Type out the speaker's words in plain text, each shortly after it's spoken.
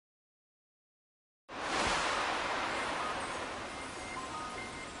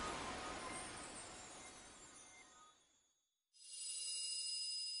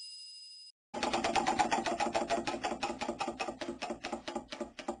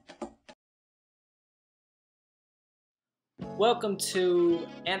welcome to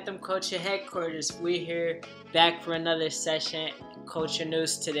Anthem Culture headquarters. We're here back for another session. Culture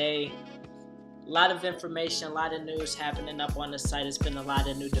news today. A lot of information, a lot of news happening up on the site. It's been a lot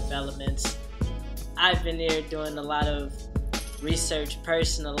of new developments. I've been here doing a lot of research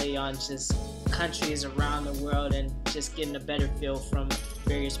personally on just countries around the world and just getting a better feel from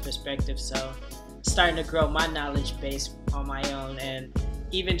various perspectives. So starting to grow my knowledge base on my own, and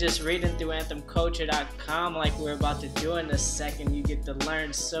even just reading through anthemculture.com like we're about to do in a second, you get to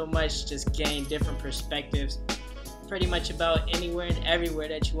learn so much, just gain different perspectives pretty much about anywhere and everywhere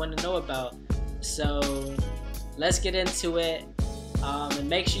that you want to know about. So let's get into it, and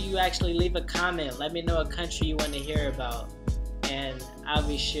make sure you actually leave a comment. Let me know a country you want to hear about, and I'll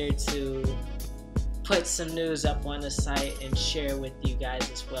be sure to put some news up on the site and share with you guys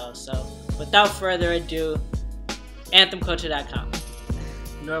as well. So without further ado, anthemculture.com.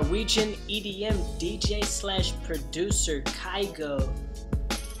 Norwegian EDM DJ/producer Kygo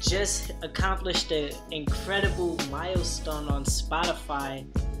just accomplished an incredible milestone on Spotify,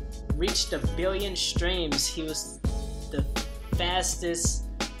 reached 1 billion streams. He was the fastest,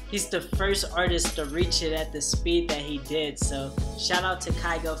 he's the first artist to reach it at the speed that he did. So shout out to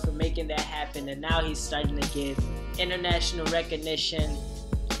Kygo for making that happen, and now he's starting to get international recognition,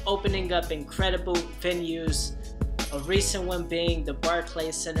 opening up incredible venues. A recent one being the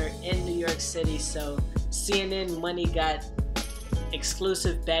Barclays Center in New York City. So CNN Money got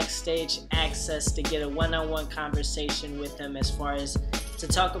exclusive backstage access to get a one-on-one conversation with him as far as to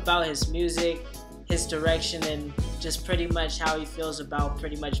talk about his music, his direction, and just pretty much how he feels about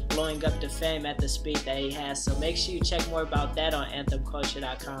pretty much blowing up to fame at the speed that he has. So make sure you check more about that on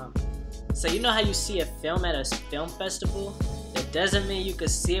anthemculture.com. So you know how you see a film at a film festival? That doesn't mean you can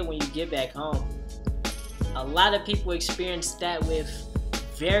see it when you get back home. A lot of people experienced that with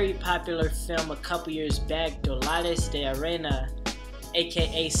very popular film a couple years back, Dolares de Arena,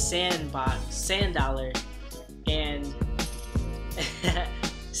 aka Sand Dollar, and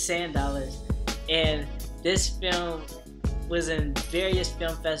Sand Dollars. And this film was in various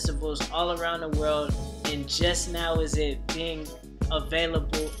film festivals all around the world, and just now is it being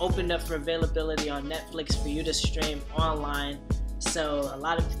available, opened up for availability on Netflix for you to stream online. So a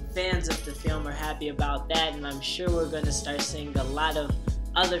lot of fans of the film are happy about that, and I'm sure we're going to start seeing a lot of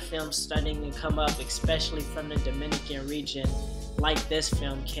other films starting to come up, especially from the Dominican region, like this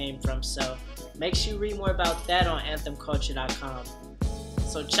film came from. So make sure you read more about that on anthemculture.com.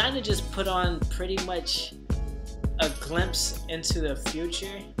 So China just put on pretty much a glimpse into the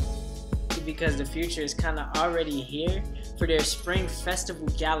future, because the future is kind of already here, for their Spring Festival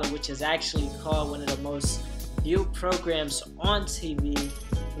Gala, which is actually called one of the most viewed programs on TV,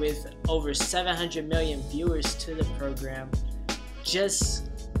 with over 700 million viewers to the program. Just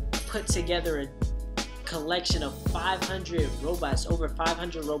put together a collection of 500 robots, over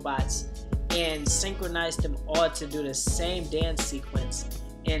 500 robots, and synchronized them all to do the same dance sequence,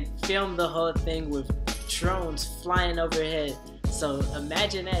 and filmed the whole thing with drones flying overhead. So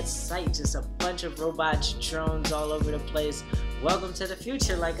imagine that sight, just a bunch of robots, drones all over the place. Welcome to the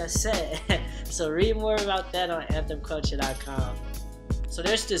future, like I said. So read more about that on anthemculture.com. So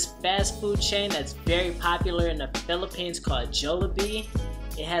there's this fast food chain that's very popular in the Philippines called Jollibee.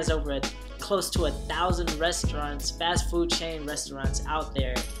 It has over close to 1,000 restaurants, fast food chain restaurants out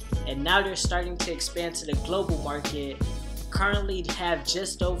there. And now they're starting to expand to the global market. Currently have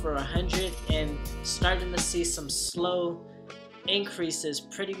just over 100, and starting to see some slow increases,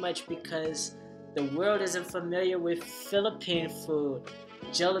 pretty much because the world isn't familiar with Philippine food.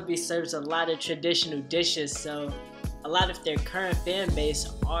 Jollibee serves a lot of traditional dishes, so a lot of their current fan base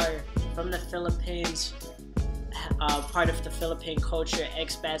are from the Philippines, part of the Philippine culture,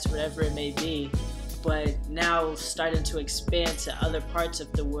 expats, whatever it may be, but now starting to expand to other parts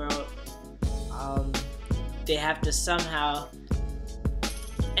of the world. They have to somehow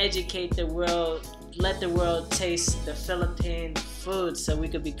educate the world, let the world taste the Philippine food so we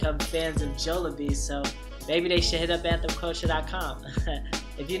could become fans of Jollibee. So maybe they should hit up anthemculture.com.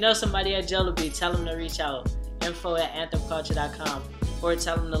 If you know somebody at Jollibee, tell them to reach out, info@anthemculture.com, or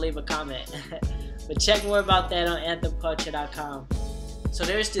tell them to leave a comment. But check more about that on anthemculture.com. So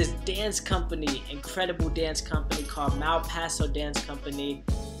there's this dance company, incredible dance company called Malpaso Dance Company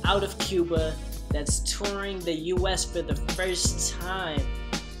out of Cuba, that's touring the US for the first time.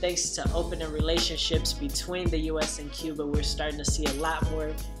 Thanks to opening relationships between the US and Cuba, we're starting to see a lot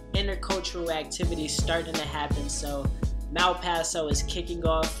more intercultural activities starting to happen. So Malpaso is kicking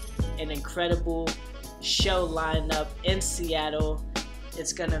off an incredible show lineup in Seattle.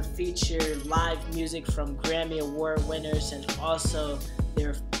 It's going to feature live music from Grammy Award winners, and also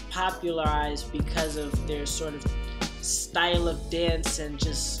they're popularized because of their sort of style of dance and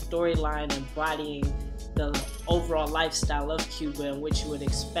just storyline embodying the overall lifestyle of Cuba and what you would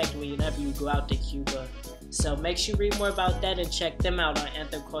expect whenever you go out to Cuba. So make sure you read more about that and check them out on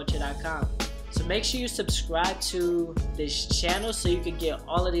anthemculture.com. So make sure you subscribe to this channel so you can get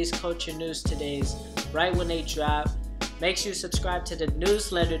all of these culture news todays right when they drop. Make sure you subscribe to the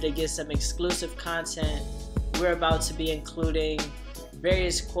newsletter to get some exclusive content. We're about to be including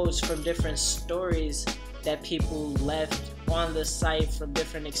various quotes from different stories that people left on the site from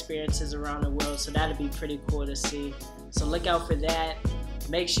different experiences around the world, so that'll be pretty cool to see. So look out for that.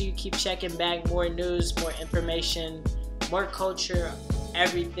 Make sure you keep checking back. More news, more information, more culture,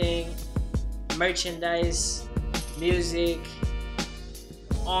 everything, merchandise, music,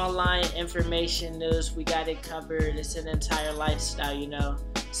 online information news. We got it covered. It's an entire lifestyle, you know.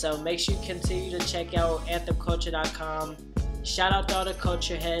 So make sure you continue to check out anthemculture.com. Shout out to all the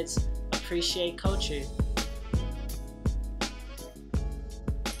culture heads. Appreciate culture.